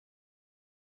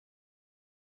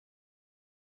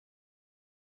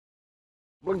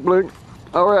Blink, blink.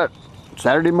 All right,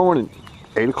 Saturday morning,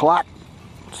 8 o'clock,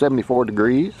 74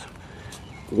 degrees.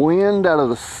 Wind out of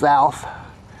the south,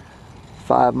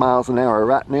 5 miles an hour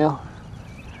right now.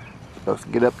 Supposed to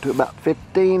get up to about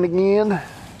 15 again. There's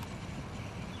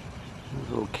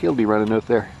a little killdee running up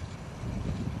there.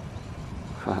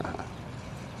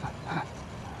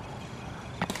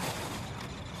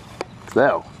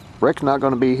 So, Rick's not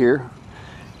going to be here.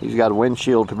 He's got a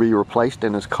windshield to be replaced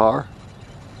in his car.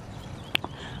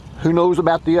 Who knows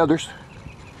about the others?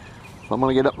 So I'm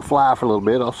going to get up and fly for a little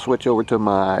bit. I'll switch over to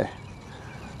my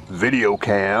video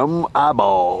cam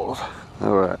eyeballs.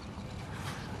 Alright.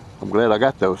 I'm glad I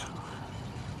got those.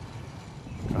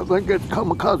 I think that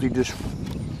kamikaze just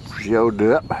showed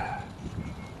up. I'm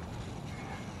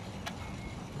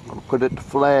going to put it the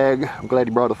flag. I'm glad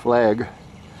he brought a flag.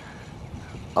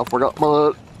 I forgot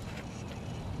my...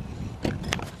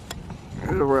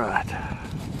 Alright.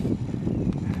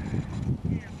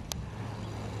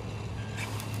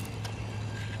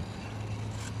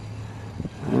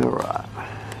 Alright.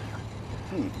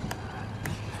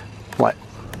 What?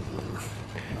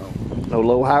 No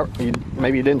low high?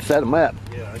 Maybe you didn't set them up.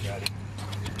 Yeah, I got it.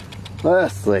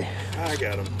 Let's see. I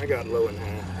got them. I got low and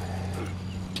high.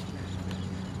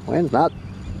 Wind's not...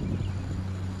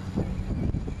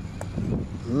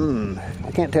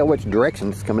 I can't tell which direction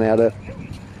it's coming out of.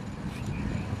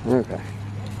 Okay.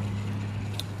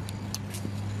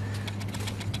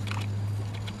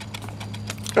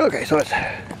 Okay, so it's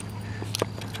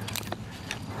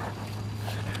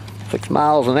 6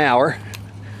 miles an hour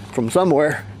from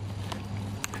somewhere.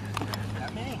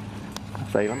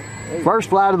 Sailing. First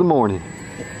flight of the morning.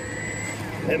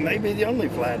 It may be the only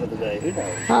flight of the day. Who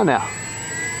knows? I know.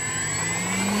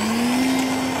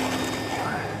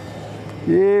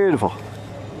 Beautiful.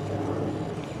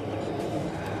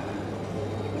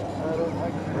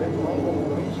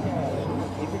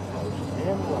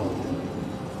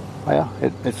 Well,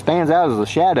 it stands out as a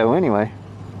shadow anyway.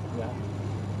 Yeah.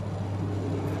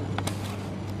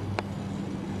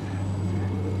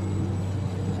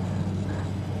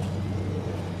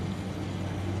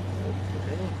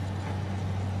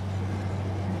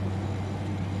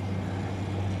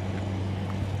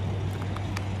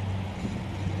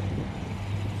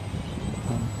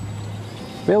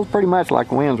 Feels pretty much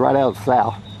like wind's right out of the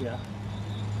south. Yeah.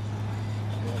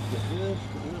 Let's get just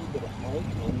a little bit of smoke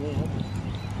on that.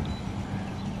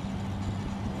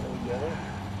 There we go.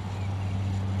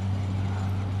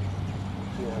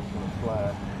 See how it's going to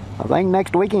fly. I think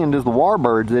next weekend is the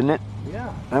Warbirds, isn't it?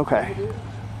 Yeah. Okay.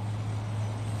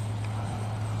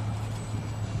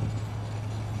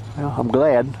 Well, I'm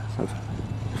glad.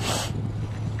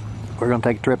 We're going to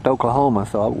take a trip to Oklahoma,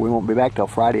 so we won't be back till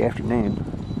Friday afternoon.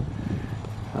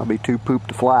 I'll be too pooped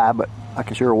to fly, but I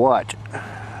can sure watch. Okay,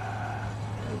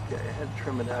 I had to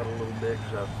trim it out a little bit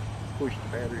because I pushed the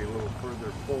battery a little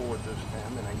further forward this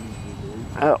time than I usually do.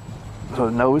 Oh, so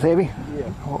the nose heavy?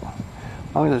 Yeah. Well,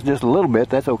 as long as it's just a little bit,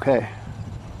 that's okay.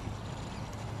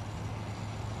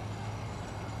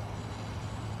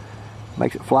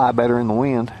 Makes it fly better in the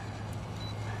wind.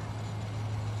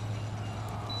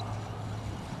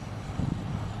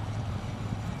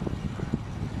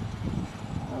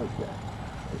 Okay,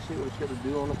 let's see what it's going to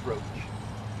do on approach.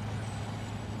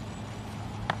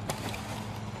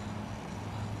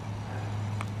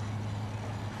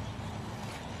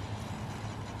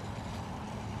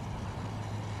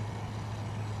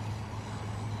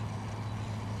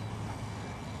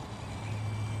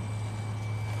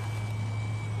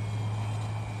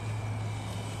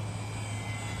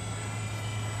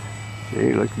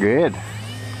 Gee, looks good.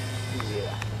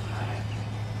 Yeah.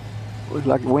 Looks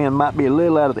like the wind might be a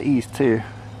little out of the east too.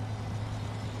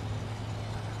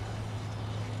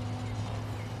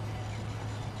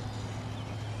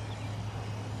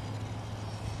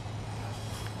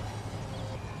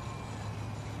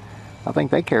 I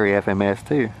think they carry FMS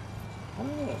too. Oh,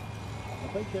 I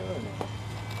think they're in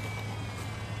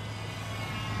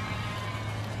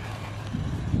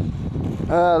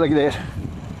it. Look at this.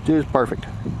 Just perfect.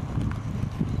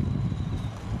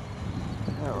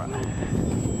 Alright.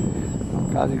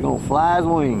 Because he's going to fly his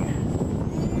wing.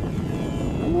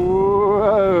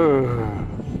 Whoa.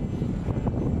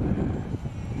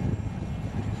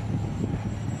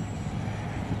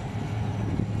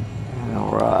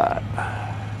 Alright.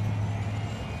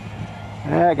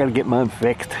 I gotta get mine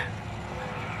fixed.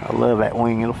 I love that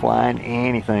wing. It'll fly in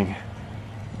anything.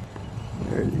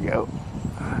 There you go.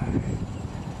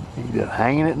 He's just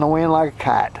hanging it in the wind like a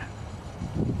kite.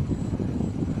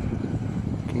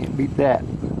 Can't beat that.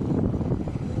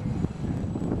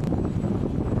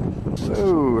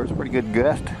 Ooh, there's a pretty good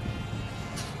gust.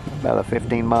 About a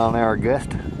 15-mile-an-hour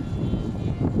gust.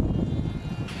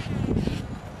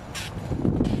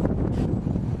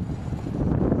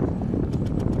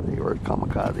 See where's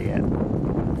Kamikaze at?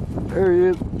 There he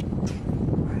is.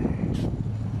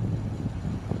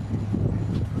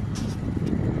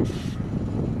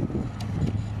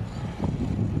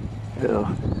 Oh,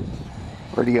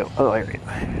 where'd he go? Oh, there he is.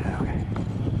 Okay.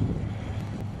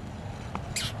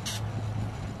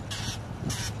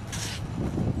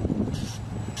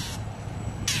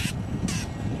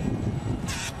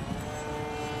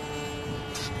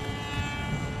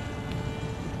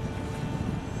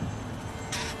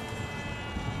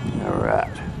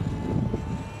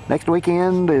 Next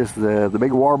weekend is the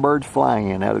big Warbirds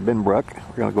flying-in out at Benbrook.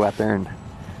 We're going to go out there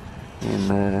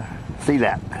and see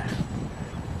that.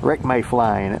 Rick may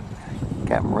fly in it,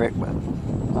 Captain Rick, but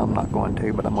I'm not going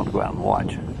to, but I'm going to go out and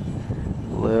watch.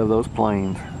 Love those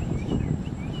planes.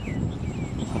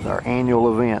 It's our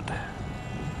annual event.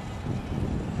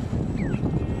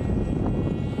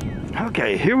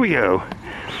 Okay, here we go.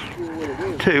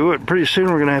 Tell you what, pretty soon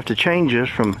we're going to have to change this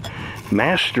from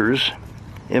Masters,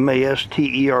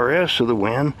 M-A-S-T-E-R-S of the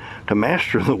wind, to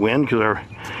Master of the Wind, because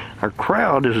our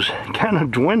crowd is kind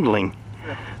of dwindling.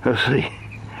 Let's see.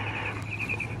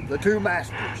 The two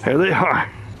masters. There they are.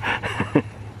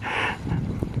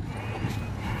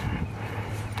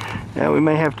 Now we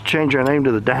may have to change our name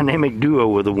to the Dynamic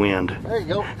Duo of the Wind. There you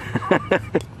go.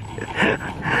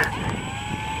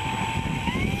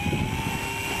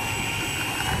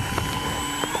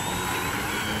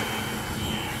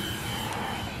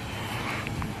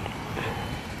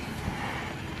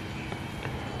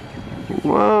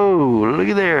 Whoa, look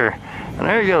at there. And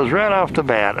there he goes right off the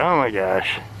bat. Oh my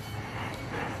gosh.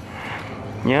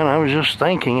 Yeah, and I was just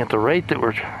thinking at the rate that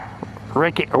we're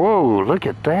wrecking. Whoa, look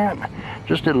at that.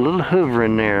 Just did a little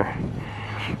hovering there.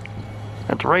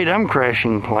 At the rate I'm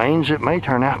crashing planes, it may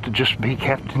turn out to just be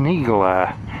Captain Eagle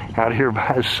Eye out here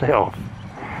by himself.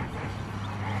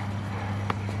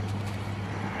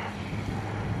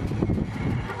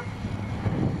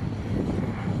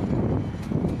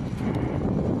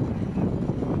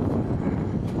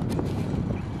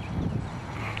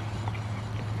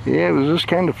 Yeah, it was this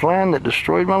kind of flying that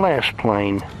destroyed my last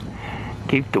plane.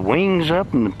 Keep the wings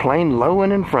up and the plane low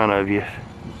and in front of you.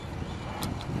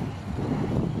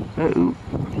 Uh-oh.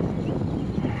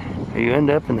 You end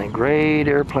up in that great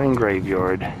airplane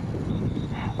graveyard.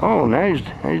 Oh, now he's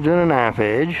doing a knife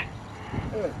edge.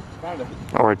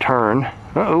 Or a turn.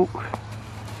 Uh-oh.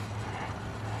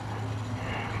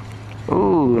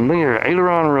 Oh, and look at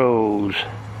aileron rolls.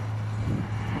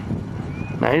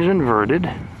 Now he's inverted.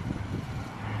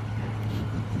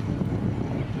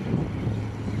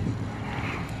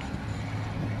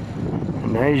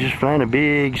 Now he's just flying a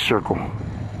big circle.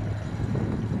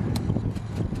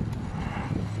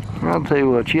 I'll tell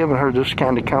you what, you haven't heard this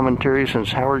kind of commentary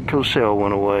since Howard Cosell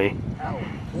went away.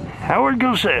 Howard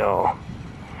Cosell.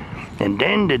 And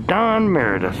then to Don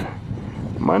Meredith.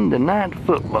 Monday Night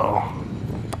Football.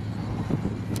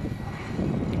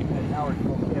 That's Howard's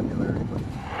vocabulary.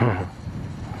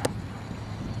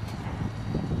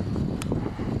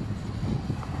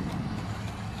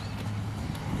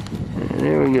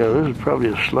 There we go. This is probably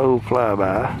a slow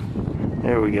flyby.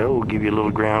 There we go. We'll give you a little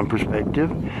ground perspective.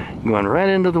 Going right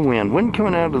into the wind. Wind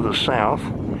coming out of the south.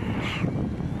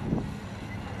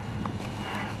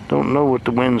 Don't know what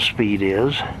the wind speed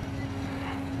is.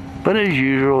 But as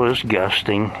usual, it's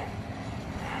gusting.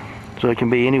 So it can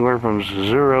be anywhere from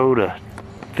 0 to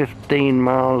 15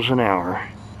 miles an hour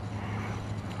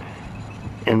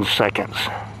in seconds.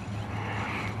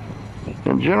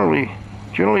 And generally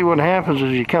what happens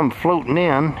is you come floating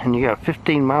in and you got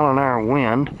 15-mile-an-hour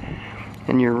wind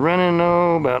and you're running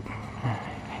about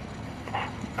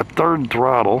a third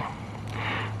throttle,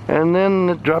 and then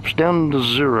it drops down to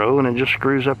 0 and it just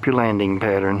screws up your landing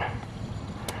pattern.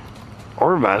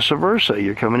 Or vice versa,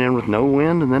 you're coming in with no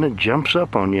wind and then it jumps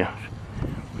up on you.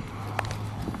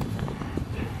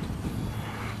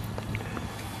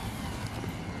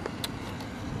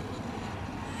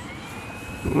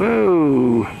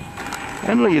 Whoa!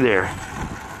 And looky there.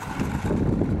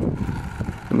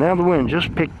 And now the wind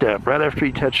just picked up right after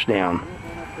he touched down.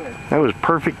 That was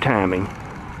perfect timing.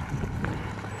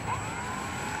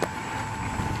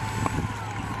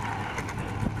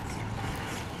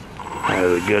 That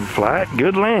was a good flight,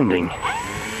 good landing.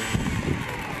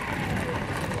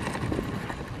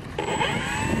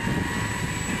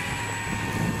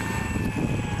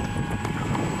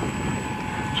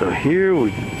 So here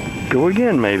we go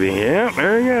again, maybe. Yep,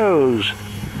 there he goes.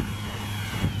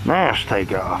 Nice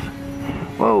takeoff.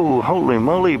 Whoa, holy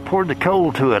moly, poured the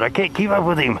coal to it. I can't keep up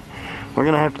with him. We're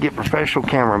gonna have to get professional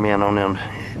cameramen on them,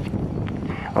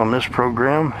 on this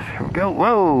program. Here we go.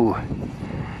 Whoa!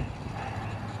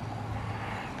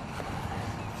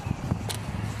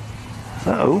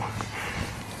 Uh-oh.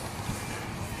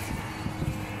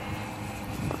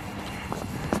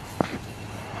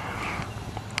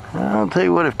 I'll tell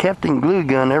you what, if Captain Glue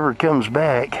Gun ever comes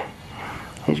back,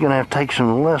 he's going to have to take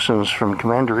some lessons from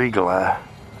Commander Eagle Eye.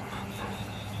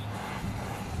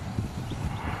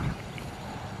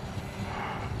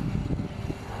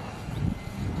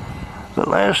 But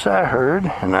last I heard,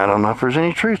 and I don't know if there's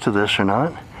any truth to this or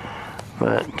not,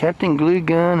 but Captain Glue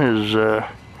Gun is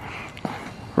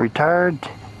retired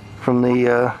from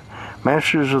the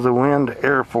Masters of the Wind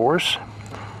Air Force,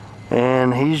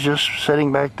 and he's just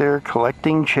sitting back there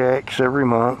collecting checks every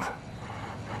month,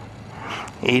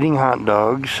 eating hot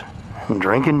dogs and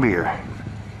drinking beer,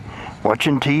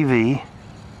 watching TV,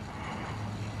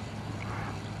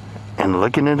 and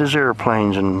looking at his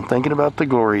airplanes and thinking about the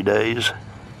glory days.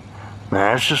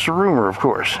 Now, that's just a rumor, of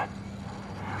course.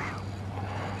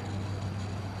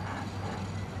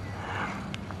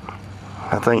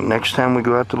 I think next time we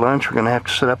go out to lunch, we're going to have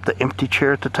to set up the empty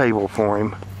chair at the table for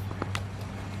him.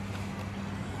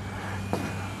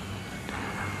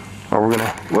 Or we're going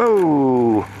to,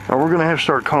 whoa! Or we're going to have to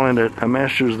start calling it a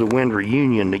Masters of the Wind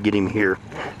reunion to get him here.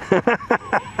 Maybe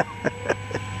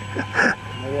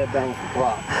that down the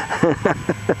clock.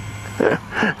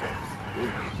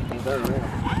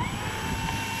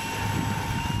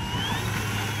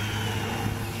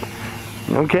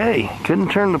 Okay, couldn't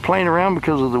turn the plane around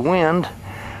because of the wind.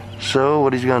 So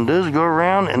what he's going to do is go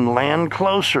around and land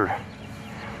closer.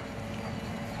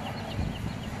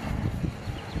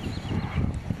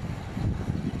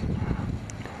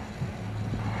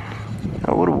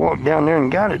 I would have walked down there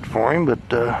and got it for him, but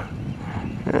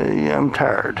yeah, I'm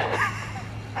tired.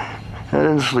 I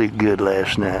didn't sleep good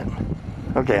last night.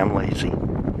 Okay, I'm lazy.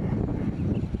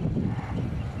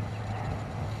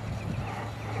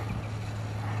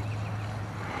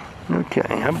 Okay,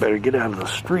 I better get out of the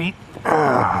street.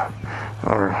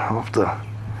 Or off the...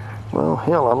 Well,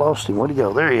 hell, I lost him. Where'd he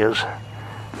go? There he is.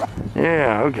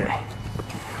 Yeah, okay.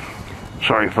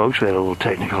 Sorry, folks, we had a little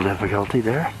technical difficulty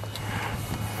there.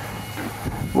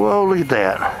 Whoa, look at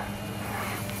that.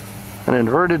 An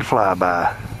inverted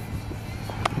flyby.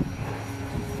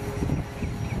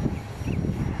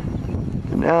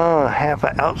 Now, half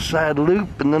an outside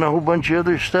loop and then a whole bunch of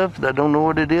other stuff that I don't know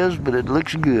what it is, but it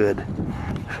looks good.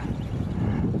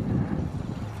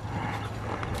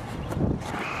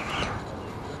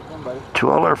 To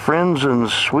all our friends in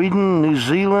Sweden, New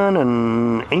Zealand,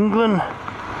 and England,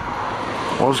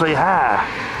 we'll say hi.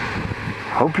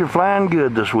 Hope you're flying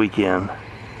good this weekend.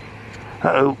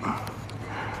 Uh-oh.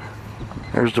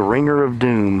 There's the ringer of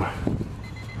doom.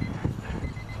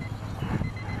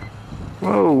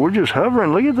 Whoa, we're just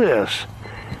hovering. Look at this.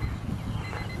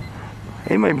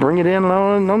 They may bring it in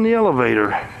on the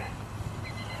elevator.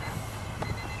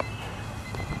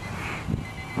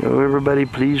 Oh, everybody,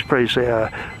 please pray, say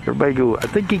hi. Everybody go, I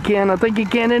think he can,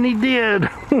 and he did.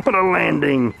 What a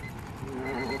landing.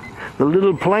 The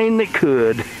little plane that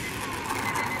could.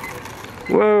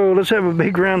 Whoa, let's have a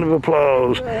big round of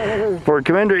applause for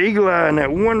Commander Eagle Eye and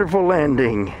that wonderful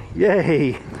landing.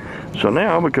 Yay. So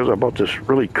now, because I bought this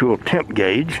really cool temp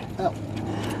gauge,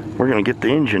 we're going to get the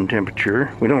engine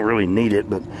temperature. We don't really need it,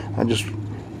 but I just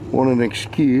want an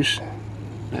excuse.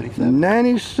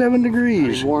 97 degrees.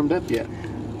 It ain't warmed up yet.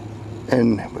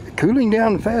 And cooling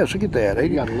down fast. Look at that.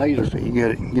 You got a laser. You got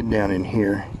to get down in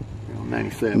here.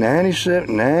 97.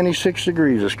 96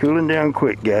 degrees. It's cooling down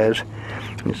quick, guys.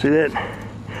 You see that?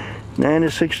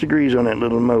 96 degrees on that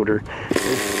little motor.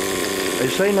 They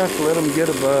say not to let them get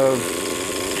above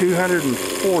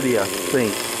 240, I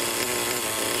think.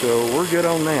 So we're good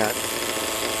on that.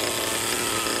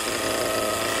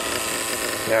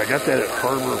 Yeah, I got that at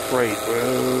Harbor Freight.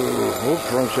 Whoa,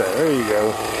 whoops, wrong side. There you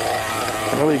go.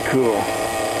 Really cool.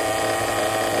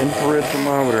 Infrared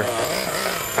thermometer.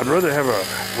 I'd rather have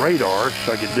a radar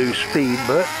so I could do speed,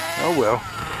 but oh well.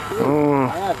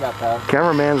 Oh,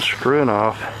 cameraman's screwing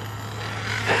off.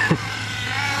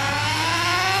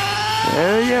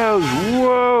 There he goes.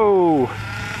 Whoa!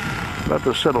 About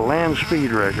to set a land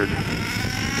speed record.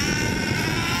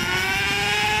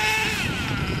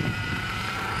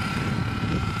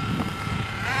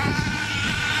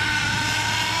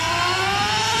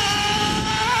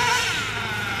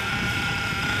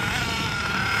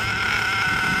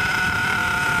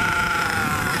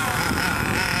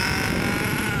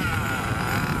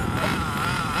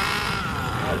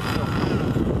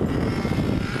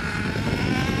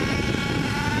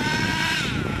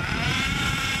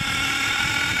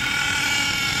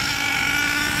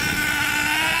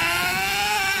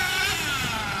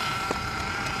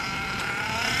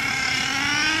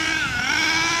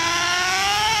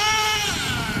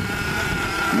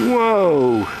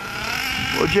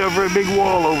 Watch out for a big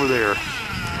wall over there.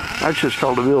 That's just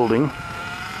called a building.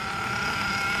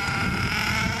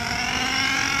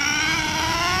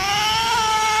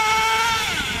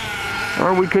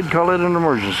 Or we could call it an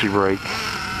emergency brake.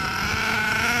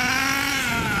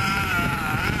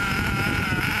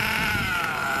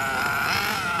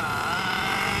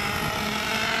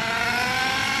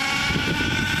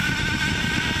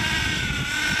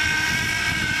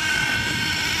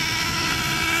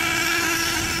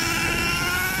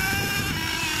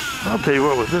 I'll tell you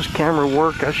what, with this camera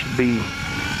work, I should be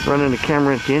running a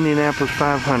camera at the Indianapolis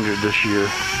 500 this year.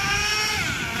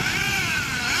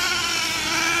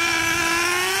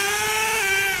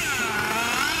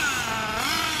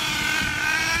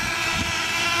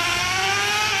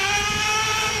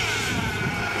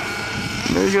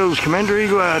 There he goes, Commander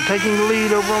Eagle Eye, taking the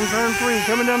lead over on turn 3,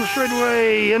 coming down the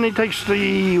straightaway, and he takes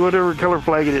the whatever color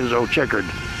flag it is, oh, checkered.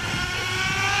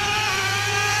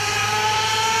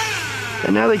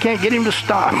 And now they can't get him to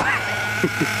stop.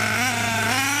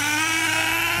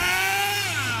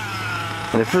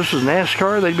 And if this was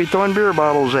NASCAR, they'd be throwing beer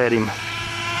bottles at him.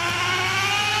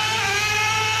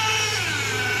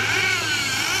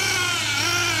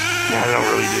 I don't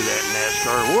really do that in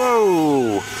NASCAR.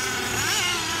 Whoa!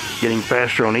 Getting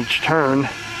faster on each turn.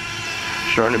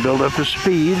 Starting to build up his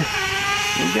speed.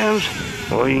 Here he comes.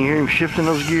 Oh, you can hear him shifting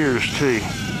those gears too.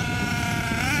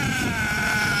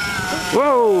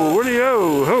 Whoa, where'd he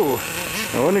go? Oh,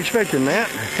 I wasn't expecting that.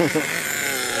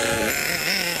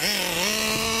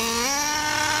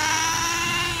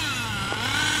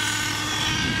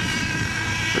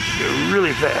 Let's go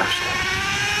really fast.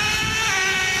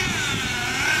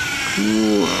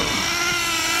 Whoa.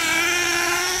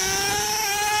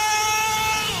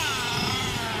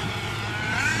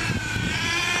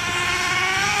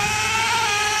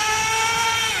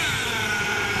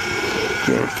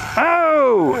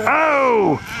 Oh!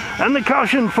 Oh! And the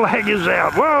caution flag is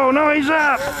out. Whoa, no, he's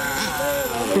up!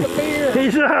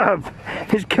 He's up!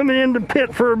 He's coming in the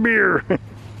pit for a beer.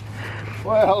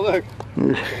 Well, look.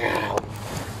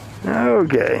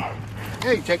 Okay.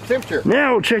 Hey, check the temperature.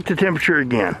 Now we'll check the temperature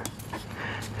again.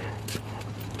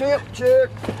 Temp check.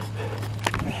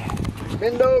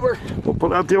 Bend over. We'll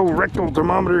pull out the old rectal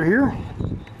thermometer here.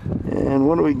 And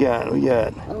what do we got? We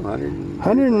got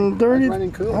 130,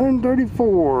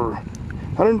 134,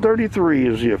 133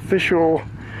 is the official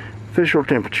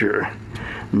temperature.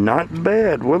 Not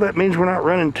bad. Well, that means we're not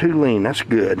running too lean. That's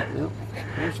good. Yep.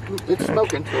 It's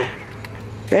smoking. So.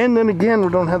 And then again, we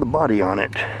don't have the body on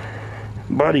it.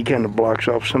 Body kind of blocks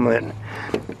off some of that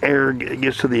air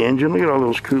gets to the engine. Look at all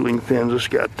those cooling fins it's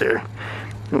got there.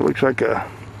 It looks like a,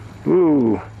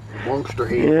 ooh. Monster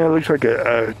head. Yeah, it looks like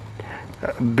a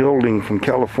building from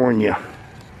California.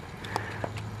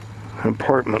 An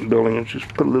apartment building. It's just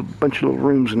put a bunch of little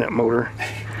rooms in that motor.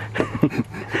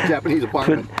 Japanese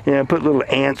apartment. Put little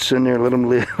ants in there, let them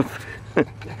live.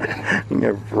 You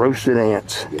know, roasted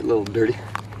ants. Get a little dirty.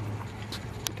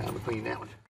 Time to clean that one.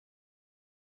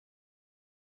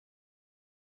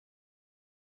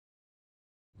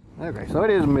 Okay, so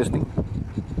it is misting.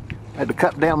 I had to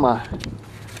cut down my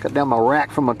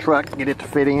rack from my truck, get it to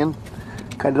fit in.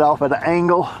 Cut it off at an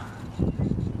angle.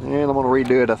 And I'm gonna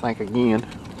redo it, I think, again.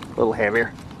 A little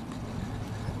heavier.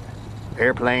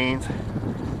 Airplanes.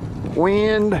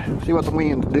 Wind. See what the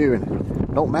wind's doing.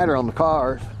 Don't matter on the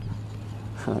cars.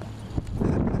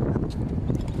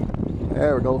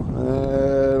 There we go.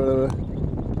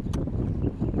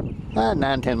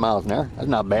 9-10 miles an hour. That's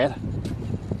not bad.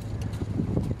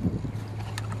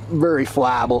 Very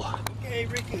flyable. Okay,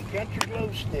 Ricky, got your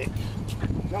glow sticks.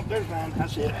 Nope, there's mine.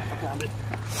 That's it. I found it.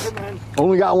 There's mine.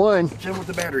 Only got one. It's in with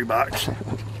the battery box. There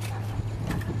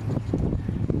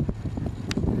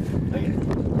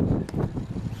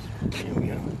we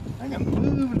go. I gotta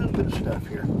move a little bit of stuff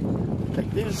here. Take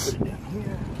this, put it down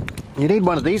here. You need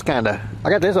one of these kind of. I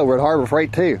got this over at Harbor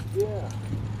Freight too. Yeah.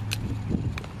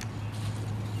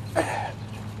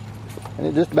 And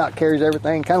it just about carries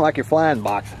everything, kind of like your flying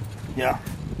box. Yeah.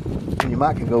 And you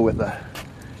might could go with a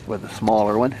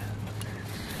smaller one.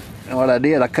 And what I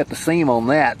did, I cut the seam on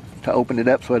that to open it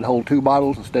up so it'd hold 2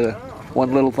 bottles instead of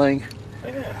one little thing.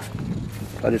 Yeah.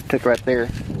 So I just took right there,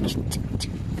 just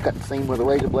cut the seam with a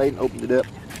razor blade and opened it up.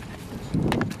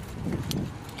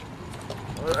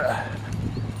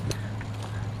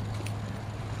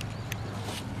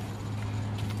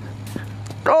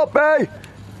 Copy!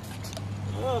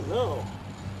 Oh no.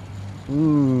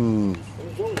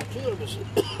 There's only 2 of us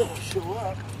that show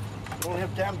up. Don't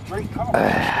have time to drink coffee.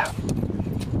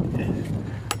 There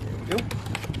we go.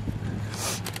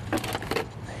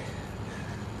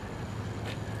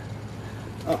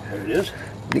 Oh, there it is.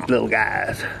 Neat little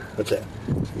guys. What's that?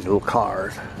 These little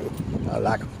cars. I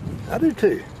like them. I do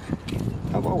too.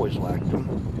 I've always liked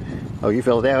them. Oh, you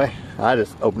feel it that way? I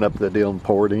just opened up the deal and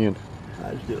poured in.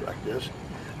 I just do it like this.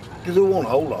 Because it won't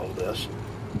hold all of this.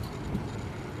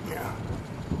 Yeah.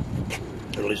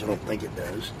 Or at least I don't think it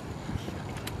does.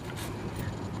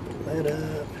 Pull that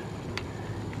up.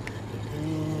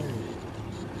 And,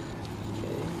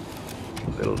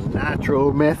 Little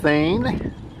nitro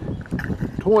methane.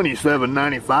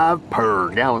 $27.95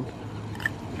 per gallon.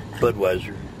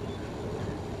 Budweiser.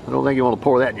 I don't think you want to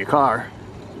pour that in your car.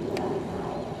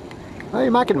 Well,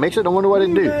 you might can mix it. I wonder what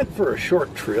it'd do. That for a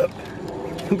short trip.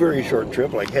 A very short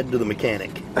trip, like head to the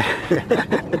mechanic.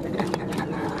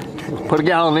 Put a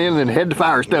gallon in and head to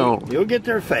Firestone. You'll get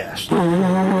there fast.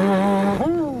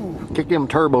 Kick them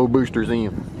turbo boosters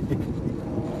in.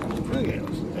 Okay,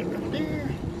 let's put that right there.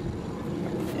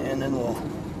 And then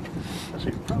let's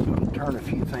see, probably going to turn a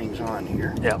few things on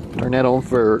here. Yeah, turn that on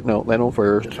first. No, that on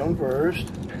first. This on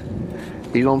first.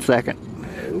 He's on second.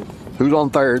 No. Who's on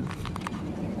third?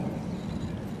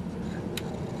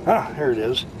 Ah, here it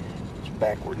is. It's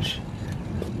backwards.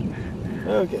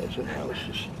 Okay, so now let's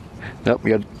just... Nope,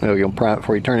 you got to prime it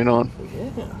before you turn it on.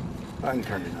 Yeah, I can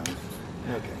turn it on.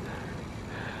 Okay.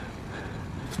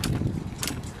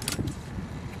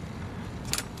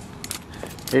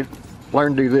 It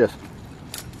learn to do this.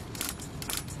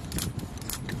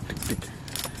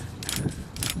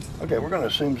 Okay, we're going to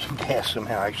assume some gas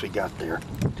somehow actually got there.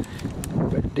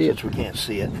 But it did. Since we can't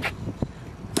see it.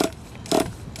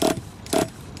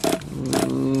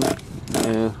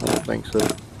 Yeah, I don't think so.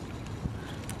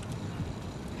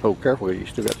 Oh, careful, you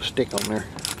still got the stick on there.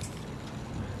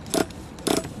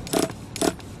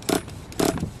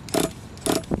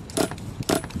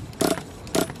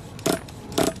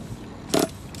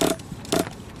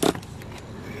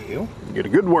 There you go. Get a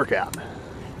good workout.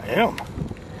 I am.